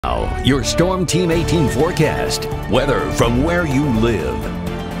Now, your Storm Team 18 forecast. Weather from where you live.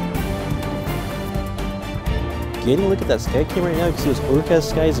 Getting a look at that sky cam right now, you can see those overcast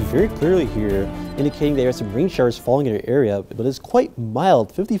skies very clearly here, indicating there are some rain showers falling in your area, but it's quite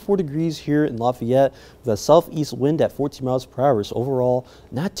mild. 54 degrees here in Lafayette with a southeast wind at 14 miles per hour. So overall,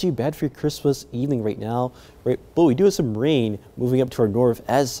 not too bad for your Christmas evening right now. Right, but we do have some rain moving up to our north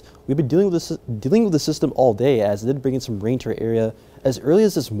as we've been dealing with the system all day, as it did bring in some rain to our area as early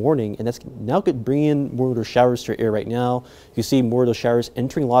as this morning, and that's now could bring in more of those showers to our area right now. You can see more of those showers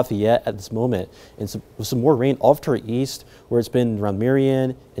entering Lafayette at this moment, and with some more rain off to our east, where it's been around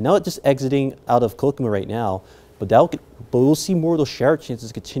Marion, and now it's just exiting out of Kokomo right now. But we'll see more of those shower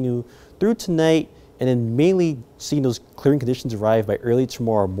chances continue through tonight, and then mainly seeing those clearing conditions arrive by early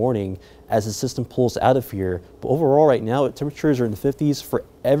tomorrow morning as the system pulls out of here. But overall right now, temperatures are in the 50s for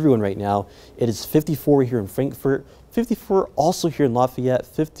everyone right now. It is 54 here in Frankfort, 54 also here in Lafayette,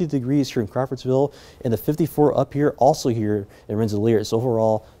 50 degrees here in Crawfordsville, and the 54 up here also here in Rensselaer. So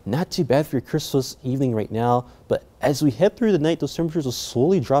overall, not too bad for your Christmas evening right now. But as we head through the night, those temperatures will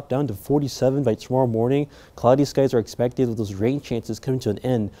slowly drop down to 47 by tomorrow morning. Cloudy skies are expected with those rain chances coming to an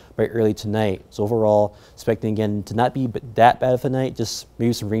end by early tonight. So overall, expecting again to not be that bad of a night, just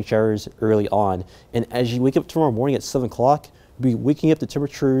maybe some rain showers early on. And as you wake up tomorrow morning at 7 o'clock, be waking up to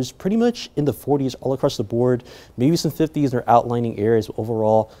temperatures pretty much in the 40s all across the board, maybe some 50s in our outlining areas. But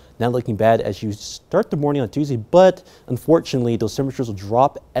overall, not looking bad as you start the morning on Tuesday, but unfortunately those temperatures will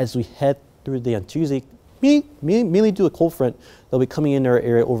drop as we head through the day on Tuesday, mainly due to a cold front that'll be coming in our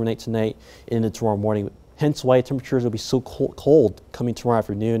area overnight tonight and into tomorrow morning. Hence why temperatures will be so cold coming tomorrow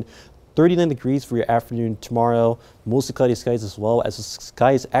afternoon. 39 degrees for your afternoon tomorrow, mostly cloudy skies as well, as the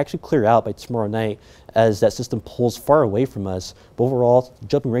skies actually clear out by tomorrow night as that system pulls far away from us. But overall,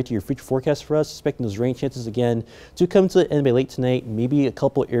 jumping right to your future forecast for us, expecting those rain chances again to come to the end by late tonight, maybe a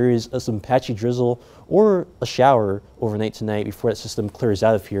couple areas of some patchy drizzle or a shower overnight tonight before that system clears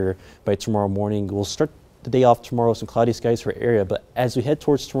out of here by tomorrow morning. We'll start the day off tomorrow with some cloudy skies for our area, but as we head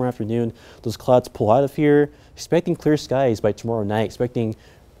towards tomorrow afternoon, those clouds pull out of here, expecting clear skies by tomorrow night, expecting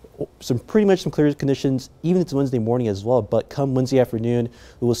pretty much some clear conditions even into Wednesday morning as well. But come Wednesday afternoon,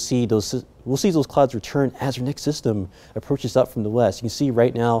 we'll see those clouds return as our next system approaches up from the west. You can see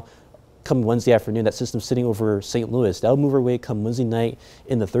right now, come Wednesday afternoon, that system sitting over St. Louis. That'll move our way come Wednesday night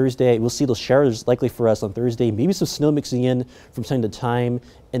into Thursday. We'll see those showers likely for us on Thursday, maybe some snow mixing in from time to time,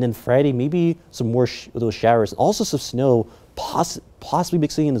 and then Friday maybe some more of those showers, and also some snow possibly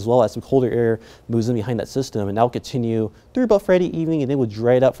mixing in as well as some colder air moves in behind that system, and that will continue through about Friday evening, and then we'll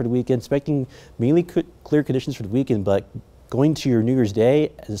dry it out for the weekend, expecting mainly clear conditions for the weekend. But going to your New Year's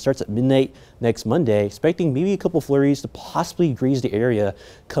Day, as it starts at midnight next Monday, expecting maybe a couple flurries to possibly graze the area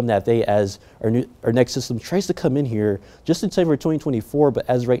come that day as our next system tries to come in here just in time for 2024. But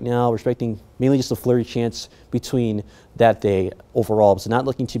as right now, we're expecting mainly just a flurry chance between that day overall. So not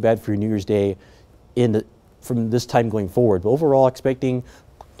looking too bad for your New Year's Day from this time going forward. But overall, expecting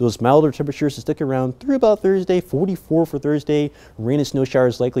those milder temperatures to stick around through about Thursday, 44 for Thursday, rain and snow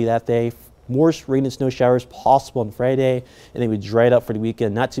showers likely that day, more rain and snow showers possible on Friday, and then we dry it out for the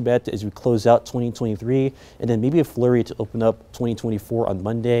weekend. Not too bad as we close out 2023, and then maybe a flurry to open up 2024 on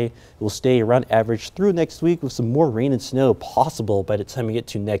Monday. It will stay around average through next week with some more rain and snow possible by the time we get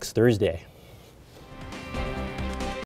to next Thursday.